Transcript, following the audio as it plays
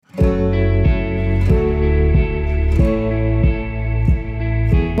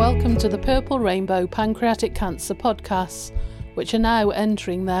to the Purple Rainbow Pancreatic Cancer podcasts, which are now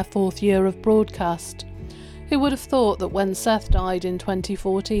entering their 4th year of broadcast. Who would have thought that when Seth died in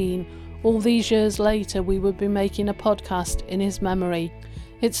 2014, all these years later we would be making a podcast in his memory?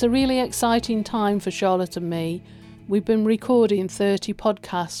 It's a really exciting time for Charlotte and me. We've been recording 30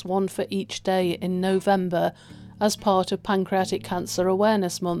 podcasts, one for each day in November, as part of Pancreatic Cancer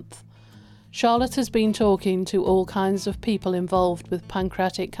Awareness Month. Charlotte has been talking to all kinds of people involved with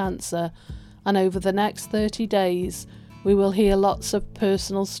pancreatic cancer, and over the next 30 days we will hear lots of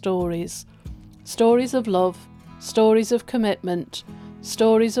personal stories. Stories of love, stories of commitment,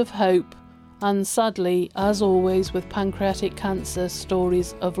 stories of hope, and sadly, as always with pancreatic cancer,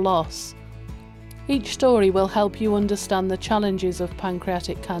 stories of loss. Each story will help you understand the challenges of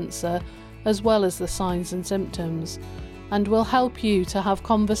pancreatic cancer as well as the signs and symptoms, and will help you to have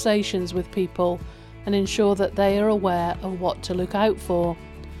conversations with people and ensure that they are aware of what to look out for.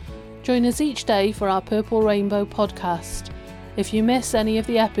 Join us each day for our Purple Rainbow podcast. If you miss any of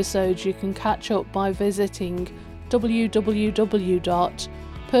the episodes, you can catch up by visiting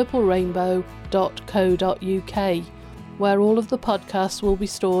www.purplerainbow.co.uk, where all of the podcasts will be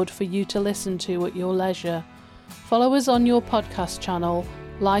stored for you to listen to at your leisure. Follow us on your podcast channel,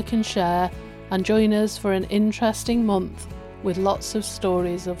 like and share, and join us for an interesting month with lots of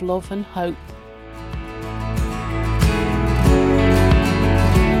stories of love and hope.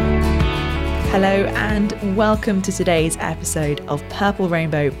 Hello and welcome to today's episode of Purple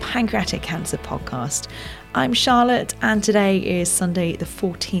Rainbow Pancreatic Cancer Podcast. I'm Charlotte and today is Sunday the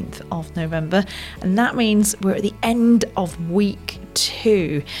 14th of November, and that means we're at the end of week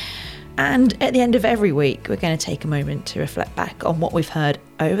 2. And at the end of every week, we're going to take a moment to reflect back on what we've heard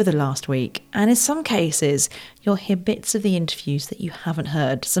over the last week. And in some cases, you'll hear bits of the interviews that you haven't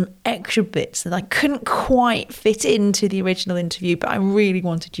heard, some extra bits that I couldn't quite fit into the original interview, but I really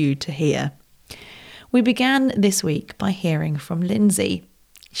wanted you to hear. We began this week by hearing from Lindsay.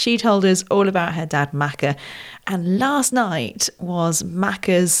 She told us all about her dad, Macca, and last night was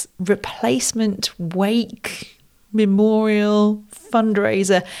Macca's replacement wake memorial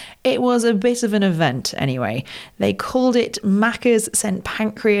fundraiser. It was a bit of an event anyway. They called it Macca's St.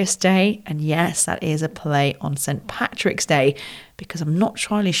 Pancreas Day, and yes, that is a play on St. Patrick's Day, because I'm not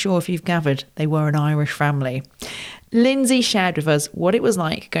entirely sure if you've gathered, they were an Irish family. Lindsay shared with us what it was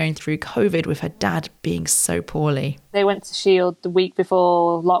like going through COVID with her dad being so poorly. They went to Shield the week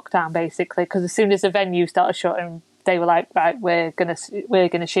before lockdown, basically, because as soon as the venue started shutting, they were like, right, we're gonna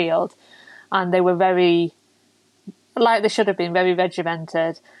Shield, and they were very, like they should have been, very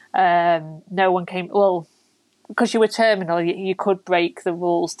regimented. No one came, well, because you were terminal, you could break the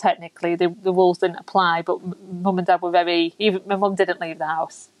rules technically. The rules didn't apply, but mum and dad were very, even my mum didn't leave the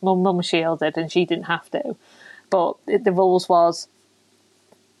house. Mum was shielded and she didn't have to. But the rules was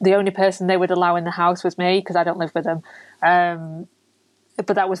the only person they would allow in the house was me, because I don't live with them.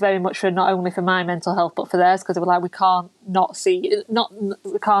 But that was very much for not only for my mental health, but for theirs, because they were like, we can't not see you.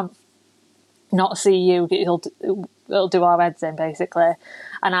 It'll do our heads in, basically.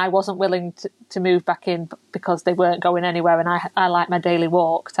 And I wasn't willing to move back in because they weren't going anywhere, and I like my daily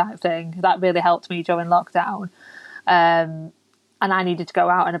walk type thing. That really helped me during lockdown. And I needed to go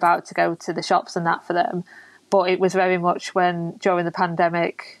out and about to go to the shops and that for them. But it was very much when, during the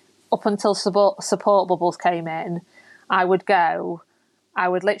pandemic, up until support bubbles came in, I would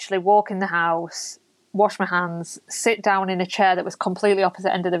literally walk in the house, wash my hands, sit down in a chair that was completely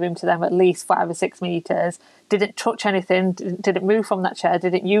opposite end of the room to them, at least 5 or 6 meters, didn't touch anything, didn't move from that chair,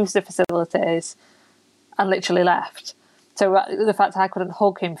 didn't use the facilities, and literally left. So the fact I couldn't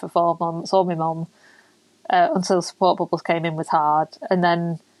hug him for 4 months, or my mum, until support bubbles came in, was hard. And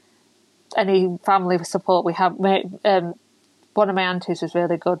then any family support we have, one of my aunties was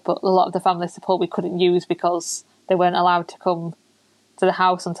really good, but a lot of the family support we couldn't use because they weren't allowed to come to the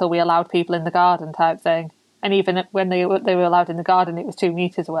house until we allowed people in the garden type thing. And even when they were allowed in the garden, it was 2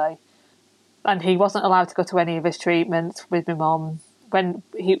 meters away. And he wasn't allowed to go to any of his treatments with my mum. When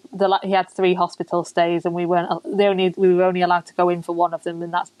he had 3 hospital stays, and we were only allowed to go in for one of them,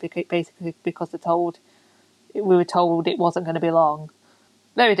 and that's basically because we were told it wasn't going to be long.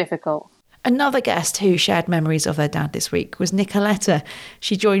 Very difficult. Another guest who shared memories of their dad this week was Nicoletta.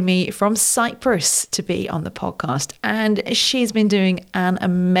 She joined me from Cyprus to be on the podcast, and she's been doing an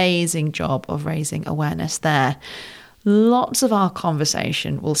amazing job of raising awareness there. Lots of our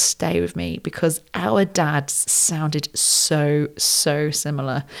conversation will stay with me because our dads sounded so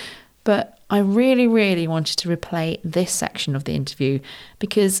similar. But I really, really wanted to replay this section of the interview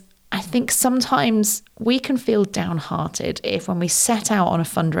because I think sometimes we can feel downhearted if, when we set out on a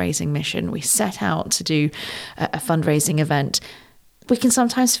fundraising mission, we set out to do a fundraising event, we can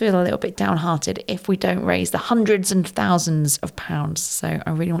sometimes feel a little bit downhearted if we don't raise the hundreds and thousands of pounds. So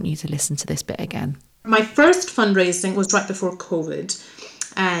I really want you to listen to this bit again. My first fundraising was right before COVID,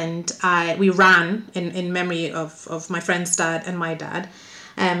 and we ran in memory of my friend's dad and my dad.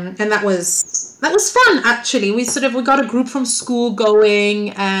 And that was fun, actually. We got a group from school going,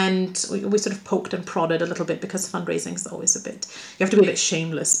 and we sort of poked and prodded a little bit, because fundraising is always you have to be a bit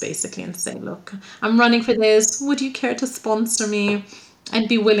shameless, basically, and say, look, I'm running for this. Would you care to sponsor me? And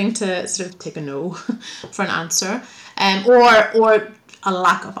be willing to sort of take a no for an answer, or a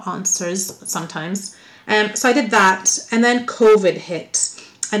lack of answers sometimes. So I did that, and then COVID hit,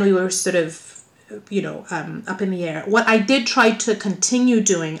 and we were sort of up in the air. What I did try to continue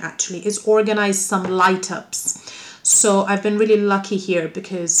doing, actually, is organize some light ups. So I've been really lucky here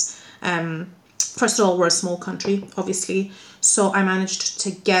because, first of all, we're a small country, obviously. So I managed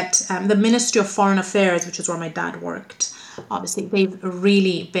to get the Ministry of Foreign Affairs, which is where my dad worked. Obviously, they've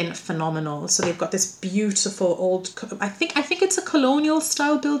really been phenomenal. So they've got this beautiful old, I think it's a colonial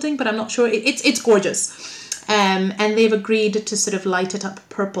style building, but I'm not sure. It's gorgeous. And they've agreed to sort of light it up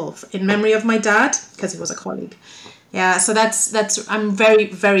purple in memory of my dad, because he was a colleague. Yeah, so that's I'm very,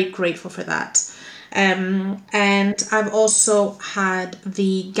 very grateful for that. And I've also had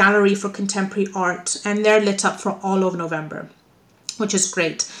the Gallery for Contemporary Art, and they're lit up for all of November, which is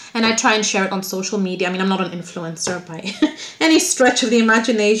great. And I try and share it on social media. I mean, I'm not an influencer by any stretch of the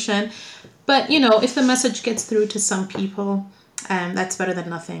imagination, but if the message gets through to some people, that's better than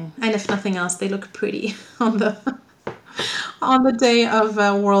nothing. And if nothing else, they look pretty on the day of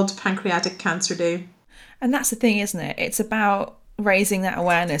World Pancreatic Cancer Day. And that's the thing, isn't it? It's about raising that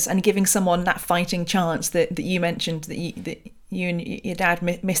awareness and giving someone that fighting chance that you mentioned that you and your dad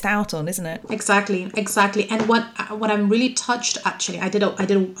missed out on, isn't it? Exactly. And what I'm really touched, actually, I did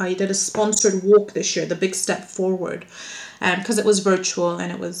a sponsored walk this year, the Big Step Forward, because it was virtual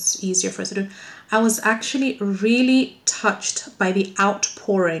and it was easier for us to do. I was actually really touched by the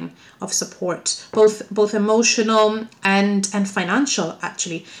outpouring of support, both emotional and financial,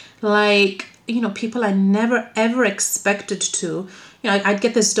 actually. Like, people I never ever expected to. I'd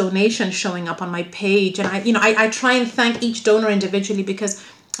get this donation showing up on my page, and I try and thank each donor individually, because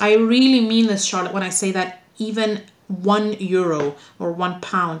I really mean this, Charlotte, when I say that even €1 or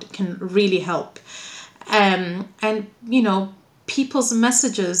 £1 can really help. And people's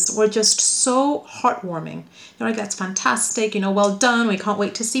messages were just so heartwarming. They're like, that's fantastic, well done. We can't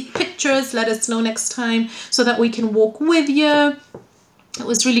wait to see pictures. Let us know next time so that we can walk with you. It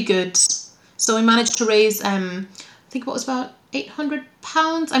was really good. So we managed to raise, I think what was about £800.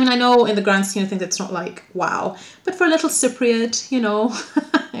 I mean, I know in the grand scheme of things it's not like, wow. But for a little Cypriot,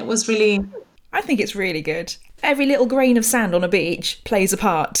 it was really... I think it's really good. Every little grain of sand on a beach plays a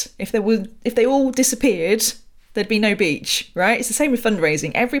part. If they all disappeared, there'd be no beach, right? It's the same with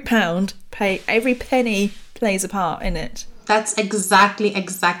fundraising. Every penny plays a part in it. That's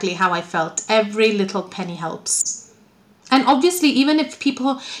exactly how I felt. Every little penny helps. And obviously, even if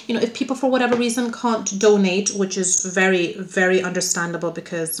people for whatever reason can't donate, which is very, very understandable,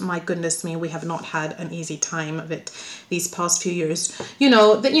 because my goodness me, we have not had an easy time of it these past few years.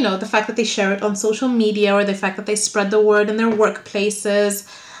 The fact that they share it on social media, or the fact that they spread the word in their workplaces,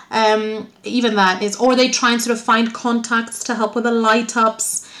 even that is, or they try and sort of find contacts to help with the light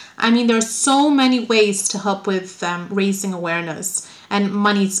ups. I mean, there's so many ways to help with raising awareness, and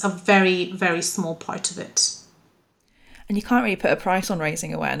money's a very, very small part of it. And you can't really put a price on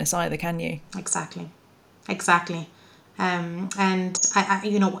raising awareness either, can you? Exactly. And I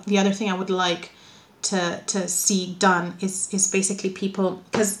the other thing I would like to see done is basically people,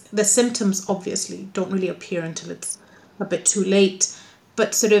 because the symptoms obviously don't really appear until it's a bit too late,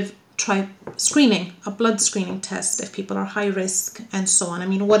 but sort of try screening, a blood screening test if people are high risk and so on. I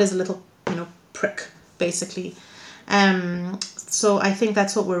mean, what is a little, prick, basically? So I think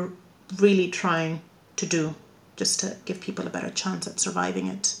that's what we're really trying to do, just to give people a better chance at surviving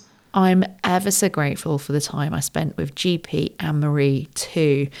it. I'm ever so grateful for the time I spent with GP Anne-Marie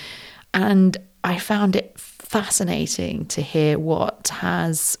too. And I found it fascinating to hear what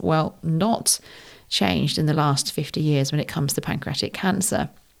has, not changed in the last 50 years when it comes to pancreatic cancer.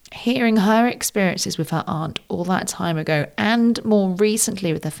 Hearing her experiences with her aunt all that time ago, and more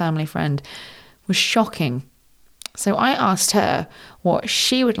recently with a family friend, was shocking. So I asked her what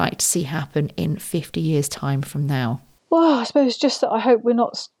she would like to see happen in 50 years' time from now. Well, I suppose just that I hope we're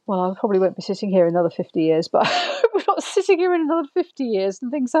not, I probably won't be sitting here another 50 years, but I hope we're not sitting here in another 50 years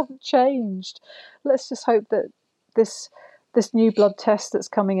and things haven't changed. Let's just hope that this new blood test that's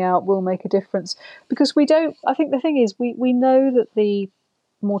coming out will make a difference. Because I think the thing is, we know that the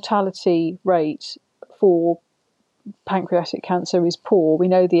mortality rate for pancreatic cancer is poor. We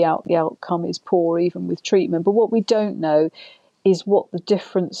know the outcome is poor even with treatment. But what we don't know is what the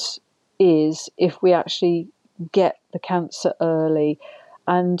difference is if we actually get the cancer early.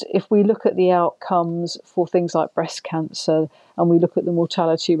 And if we look at the outcomes for things like breast cancer and we look at the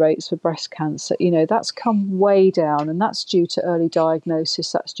mortality rates for breast cancer, that's come way down, and that's due to early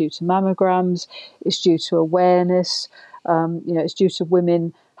diagnosis, that's due to mammograms, it's due to awareness, it's due to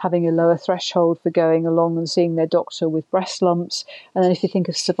women having a lower threshold for going along and seeing their doctor with breast lumps. And then if you think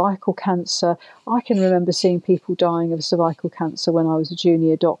of cervical cancer, I can remember seeing people dying of cervical cancer when I was a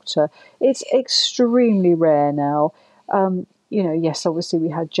junior doctor. It's extremely rare now. Yes, obviously we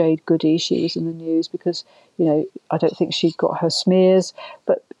had Jade Goody. She was in the news because, I don't think she'd got her smears.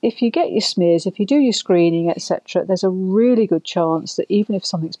 But if you get your smears, if you do your screening, etc., there's a really good chance that even if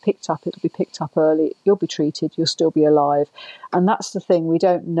something's picked up, it'll be picked up early. You'll be treated. You'll still be alive. And that's the thing we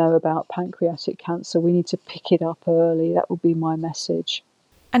don't know about pancreatic cancer. We need to pick it up early. That would be my message.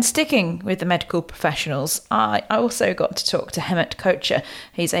 And sticking with the medical professionals, I also got to talk to Hemant Kochhar.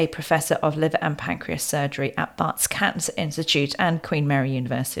 He's a professor of liver and pancreas surgery at Barts Cancer Institute and Queen Mary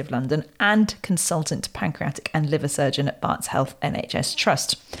University of London, and consultant pancreatic and liver surgeon at Barts Health NHS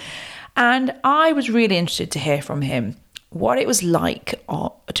Trust. And I was really interested to hear from him what it was like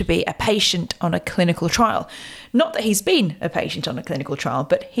to be a patient on a clinical trial. Not that he's been a patient on a clinical trial,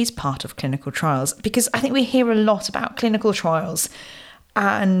 but he's part of clinical trials, because I think we hear a lot about clinical trials.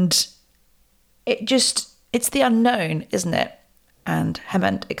 And it's the unknown, isn't it? And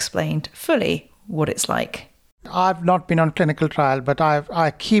Hemant explained fully what it's like. I've not been on clinical trial, but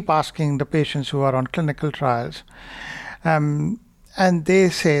I keep asking the patients who are on clinical trials. And they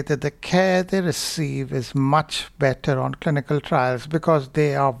say that the care they receive is much better on clinical trials because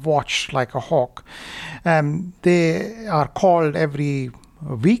they are watched like a hawk. They are called every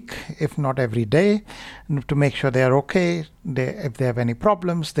week, if not every day, to make sure they are okay. If they have any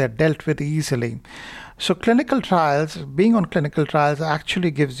problems, they're dealt with easily. So clinical trials, being on clinical trials actually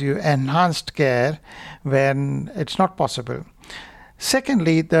gives you enhanced care when it's not possible.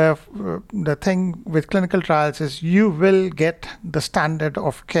 Secondly, the thing with clinical trials is you will get the standard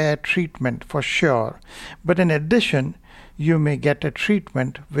of care treatment for sure. But in addition, you may get a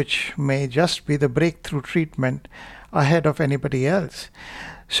treatment which may just be the breakthrough treatment ahead of anybody else.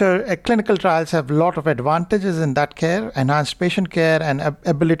 So clinical trials have a lot of advantages in that care, enhanced patient care and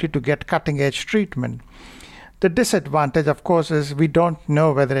ability to get cutting edge treatment. The disadvantage, of course, is we don't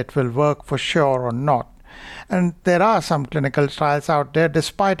know whether it will work for sure or not. And there are some clinical trials out there,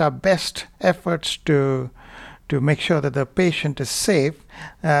 despite our best efforts to make sure that the patient is safe,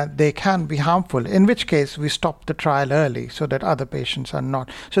 they can be harmful, in which case we stop the trial early so that other patients are not.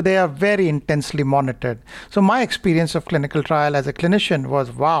 So they are very intensely monitored. So my experience of clinical trial as a clinician was,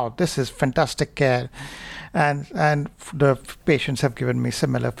 wow, this is fantastic care. And the patients have given me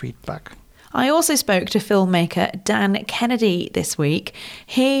similar feedback. I also spoke to filmmaker Dan Kennedy this week.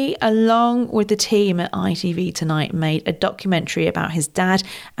 He, along with the team at ITV Tonight, made a documentary about his dad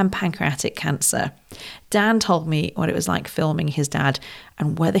and pancreatic cancer. Dan told me what it was like filming his dad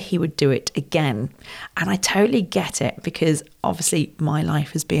and whether he would do it again. And I totally get it, because obviously my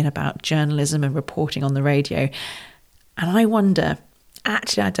life has been about journalism and reporting on the radio. And I wonder,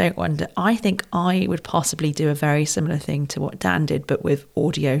 actually I don't wonder, I think I would possibly do a very similar thing to what Dan did, but with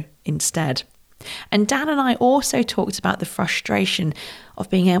audio instead. And Dan and I also talked about the frustration of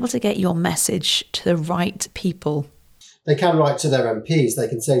being able to get your message to the right people. They can write to their MPs. They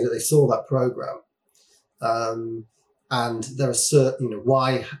can say that they saw that programme. And there are certain,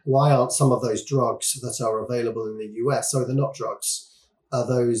 why aren't some of those drugs that are available in the US, sorry, they're not drugs, are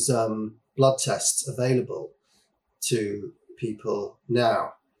those blood tests available to people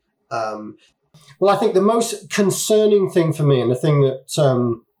now? Well, I think the most concerning thing for me, and the thing that,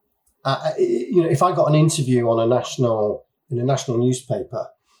 if I got an interview in a national newspaper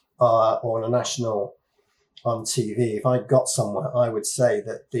or on TV, if I got somewhere, I would say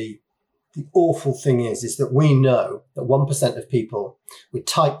that the awful thing is that we know that 1% of people with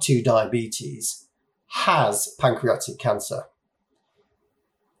type 2 diabetes has pancreatic cancer.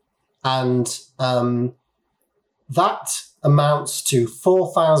 And that amounts to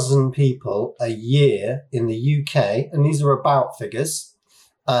 4,000 people a year in the UK. And these are about figures,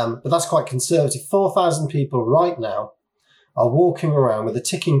 but that's quite conservative. 4,000 people right now are walking around with a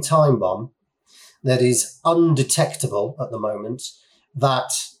ticking time bomb that is undetectable at the moment,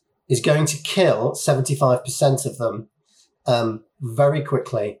 that is going to kill 75% of them very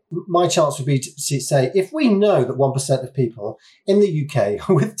quickly. My chance would be to say, if we know that 1% of people in the UK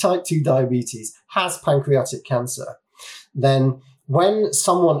with type 2 diabetes has pancreatic cancer, then when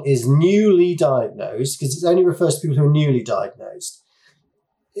someone is newly diagnosed, because it only refers to people who are newly diagnosed,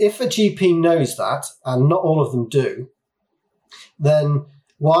 if a GP knows that, and not all of them do, then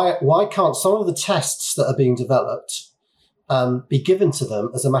why can't some of the tests that are being developed be given to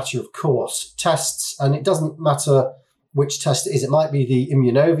them as a matter of course? Tests, and it doesn't matter which test it is. It might be the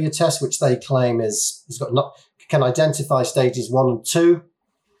Immunovia test, which they claim can identify stages 1 and 2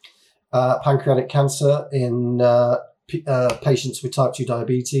 pancreatic cancer in patients with type 2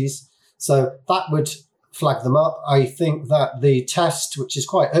 diabetes. So that would flag them up. I think that the test, which is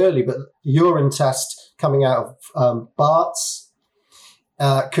quite early, but the urine test coming out of Bart's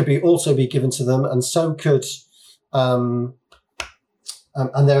could also be given to them, and so could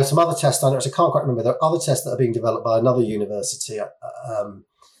and there are some other tests I can't quite remember. There are other tests that are being developed by another university that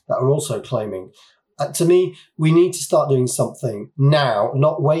are also claiming. To me, we need to start doing something now,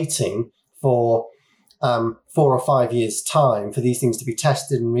 not waiting for 4 or 5 years' time for these things to be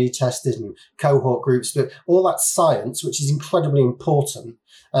tested and retested and cohort groups. But all that science, which is incredibly important,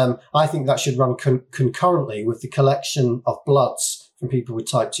 I think that should run concurrently with the collection of bloods from people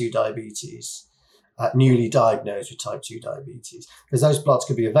with type 2 diabetes. Newly diagnosed with type 2 diabetes, because those bloods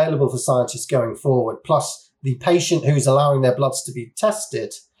could be available for scientists going forward. Plus, the patient who's allowing their bloods to be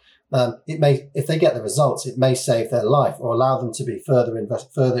tested, if they get the results, it may save their life or allow them to be further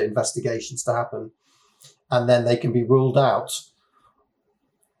investigations to happen, and then they can be ruled out,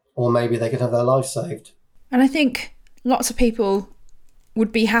 or maybe they could have their life saved. And I think lots of people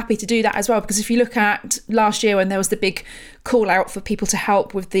would be happy to do that as well, because if you look at last year when there was the big call out for people to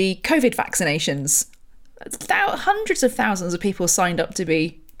help with the COVID vaccinations, hundreds of thousands of people signed up to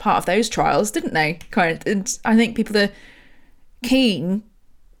be part of those trials, didn't they? And I think people are keen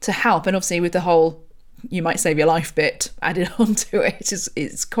to help, and obviously with the whole "you might save your life" bit added onto it,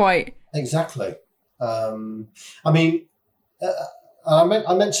 it's quite exactly.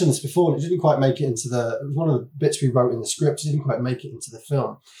 I mentioned this before, and it didn't quite make it into it was one of the bits we wrote in the script. It didn't quite make it into the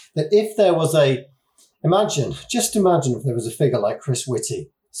film. That if there was imagine if there was a figure like Chris Whitty,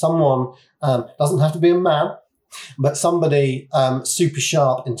 someone, doesn't have to be a man, but somebody super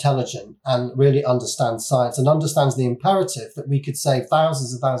sharp, intelligent, and really understands science and understands the imperative that we could save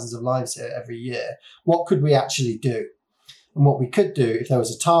thousands and thousands of lives here every year. What could we actually do? And what we could do if there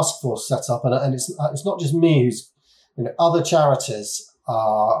was a task force set up, and it's not just me who's, other charities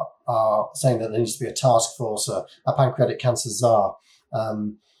are saying that there needs to be a task force, a pancreatic cancer czar.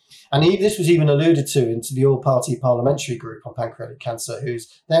 And this was even alluded to into the all-party parliamentary group on pancreatic cancer,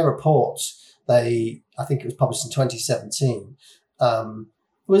 their report, I think it was published in 2017,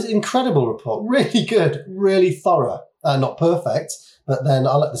 was an incredible report, really good, really thorough, not perfect, but then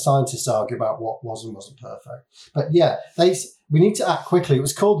I'll let the scientists argue about what was and wasn't perfect. But yeah, we need to act quickly. It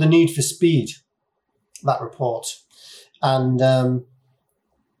was called The Need for Speed, that report. And I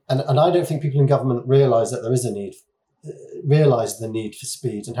don't think people in government realise that there is realise the need for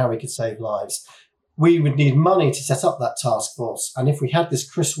speed and how we could save lives. We would need money to set up that task force. And if we had this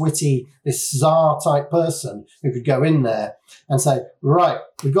Chris Whitty, this czar type person who could go in there and say, right,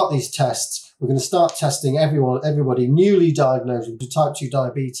 we've got these tests, we're going to start testing everybody newly diagnosed with type 2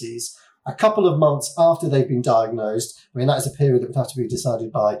 diabetes a couple of months after they've been diagnosed. That is a period that would have to be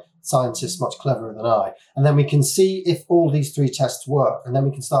decided by scientists much cleverer than I. And then we can see if all these 3 tests work, and then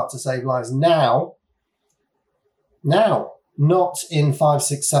we can start to save lives now, not in 5,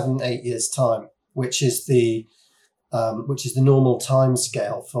 6, 7, 8 years' time, which is the normal time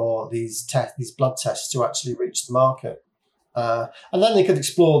scale for these blood tests to actually reach the market. And then they could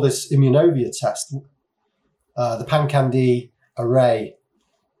explore this Immunovia test, the PanCan-d array,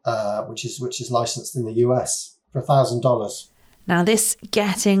 which is licensed in the US for $1,000. Now, this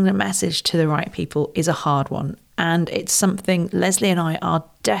getting the message to the right people is a hard one. And it's something Leslie and I are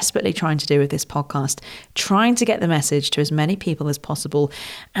desperately trying to do with this podcast, trying to get the message to as many people as possible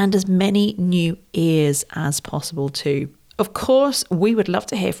and as many new ears as possible too. Of course, we would love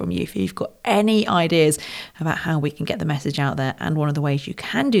to hear from you if you've got any ideas about how we can get the message out there. And one of the ways you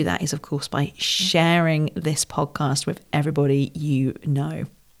can do that is, of course, by sharing this podcast with everybody you know.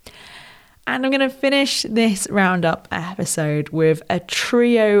 And I'm going to finish this roundup episode with a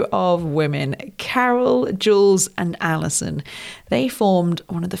trio of women, Carol, Jules and Alison. They formed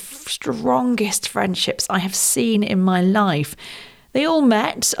one of the strongest friendships I have seen in my life. They all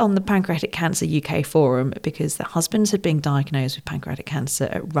met on the Pancreatic Cancer UK forum because their husbands had been diagnosed with pancreatic cancer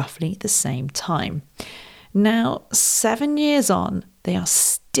at roughly the same time. Now, 7 years on, they are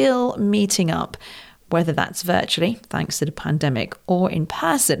still meeting up, whether that's virtually, thanks to the pandemic, or in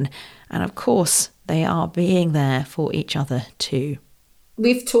person. And of course, they are being there for each other too.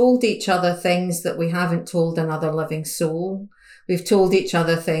 We've told each other things that we haven't told another living soul. We've told each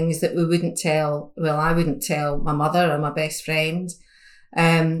other things that we wouldn't tell. Well, I wouldn't tell my mother or my best friend.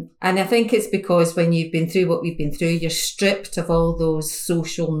 And I think it's because when you've been through what we've been through, you're stripped of all those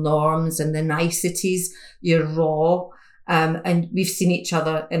social norms and the niceties. You're raw. And we've seen each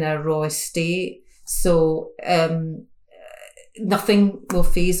other in a raw state. So, nothing will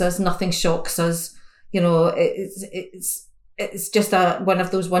faze us. Nothing shocks us. You know, it's just one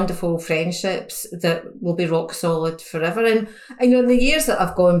of those wonderful friendships that will be rock solid forever. And you know, in the years that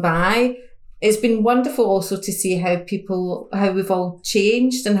have gone by, it's been wonderful also to see how we've all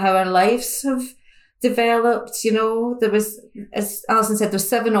changed and how our lives have developed. You know, there was, as Alison said, there's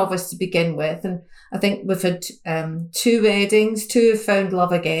 7 of us to begin with, and I think we've had 2 weddings, 2 have found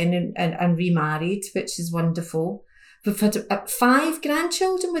love again and remarried, which is wonderful. We've had 5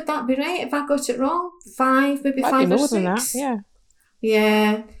 grandchildren. Would that be right? Have I got it wrong? 5, maybe 5 or 6. Than that, yeah.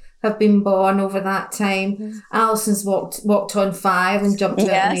 Yeah, have been born over that time. Mm-hmm. Alison's walked on 5 and jumped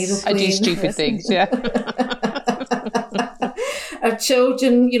out an aeroplane. I do stupid things, yeah. Our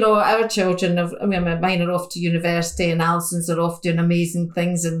children, mine are off to university, and Alison's are off doing amazing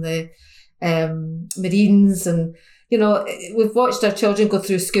things in the Marines, and you know, we've watched our children go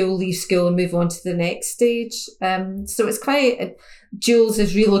through school, leave school, and move on to the next stage. So it's quite. Jules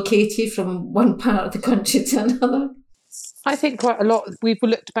has relocated from one part of the country to another. I think quite a lot. We've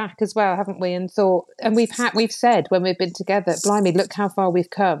looked back as well, haven't we, and thought, and we've said when we've been together, blimey, look how far we've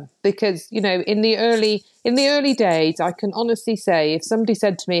come. Because you know, in the early days, I can honestly say, if somebody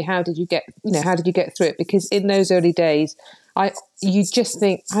said to me, how did you get through it? Because in those early days, you just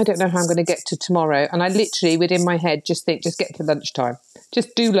think, I don't know how I'm going to get to tomorrow. And I literally, within my head, just think, just get to lunchtime.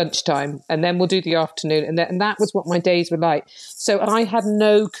 Just do lunchtime, and then we'll do the afternoon. And that was what my days were like. So I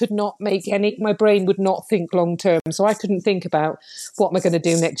could not make my brain would not think long term. So I couldn't think about what am I going to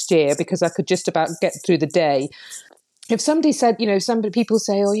do next year, because I could just about get through the day. If somebody said, people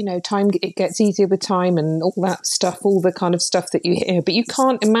say, time, it gets easier with time and all that stuff, all the kind of stuff that you hear, but you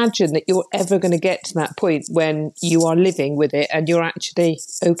can't imagine that you're ever going to get to that point when you are living with it and you're actually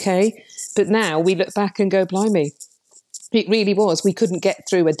okay. But now we look back and go, blimey, it really was. We couldn't get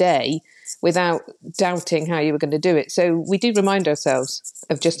through a day without doubting how you were going to do it. So we do remind ourselves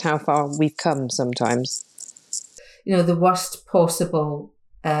of just how far we've come sometimes. You know, the worst possible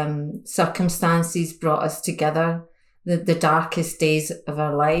circumstances brought us together. The darkest days of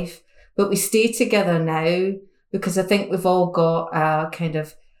our life, but we stay together now because I think we've all got a kind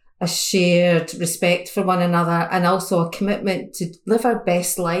of a shared respect for one another, and also a commitment to live our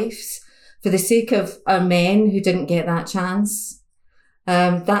best lives for the sake of our men who didn't get that chance.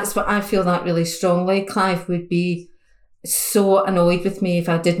 That's what I feel that really strongly. Clive would be so annoyed with me if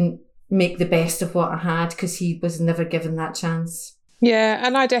I didn't make the best of what I had, because he was never given that chance. Yeah,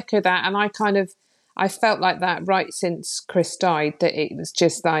 and I'd echo that, and I felt like that right since Chris died, that it was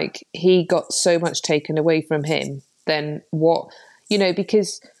just like he got so much taken away from him. Then what,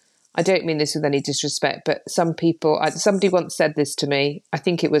 because I don't mean this with any disrespect, but somebody once said this to me. I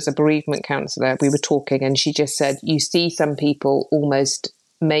think it was a bereavement counsellor. We were talking and she just said, you see some people almost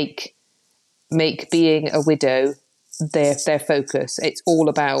make being a widow their focus. It's all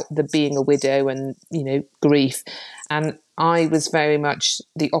about the being a widow and, grief. And I was very much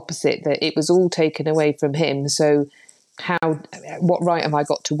the opposite, that it was all taken away from him. So what right have I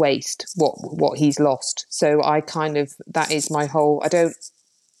got to waste what he's lost? So that is my whole, I don't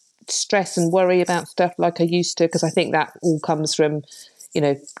stress and worry about stuff like I used to, because I think that all comes from,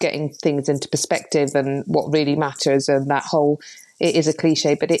 getting things into perspective and what really matters, and that whole, it is a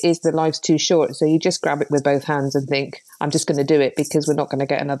cliche, but it is, the life's too short. So you just grab it with both hands and think, I'm just going to do it because we're not going to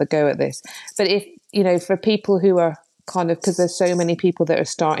get another go at this. But if, for people who are because there's so many people that are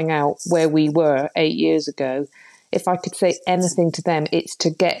starting out where we were 8 years ago, if I could say anything to them, it's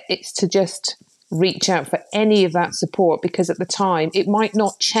to just reach out for any of that support, because at the time it might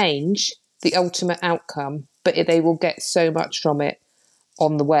not change the ultimate outcome, but they will get so much from it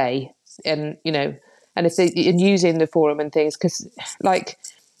on the way. And, and if and using the forum and things, because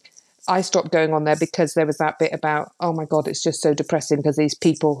I stopped going on there because there was that bit about, oh my God, it's just so depressing because these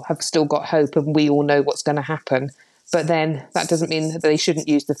people have still got hope and we all know what's going to happen. But then that doesn't mean that they shouldn't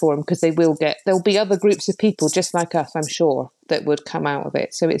use the forum, because there'll be other groups of people just like us, I'm sure, that would come out of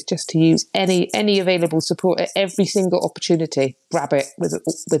it. So it's just to use any available support at every single opportunity. Grab it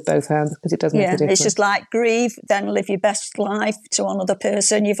with both hands, because it doesn't make a difference. It's just like grieve, then live your best life to another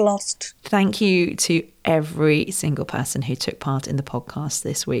person you've lost. Thank you to every single person who took part in the podcast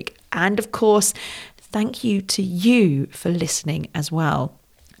this week. And of course, thank you to you for listening as well.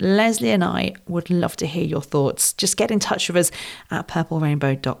 Leslie and I would love to hear your thoughts. Just get in touch with us at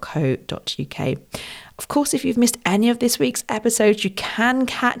purplerainbow.co.uk. Of course, if you've missed any of this week's episodes, you can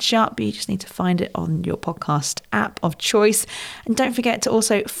catch up, but you just need to find it on your podcast app of choice. And don't forget to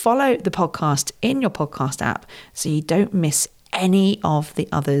also follow the podcast in your podcast app so you don't miss any of the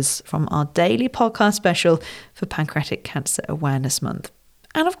others from our daily podcast special for Pancreatic Cancer Awareness Month.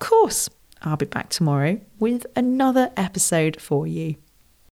 And of course, I'll be back tomorrow with another episode for you.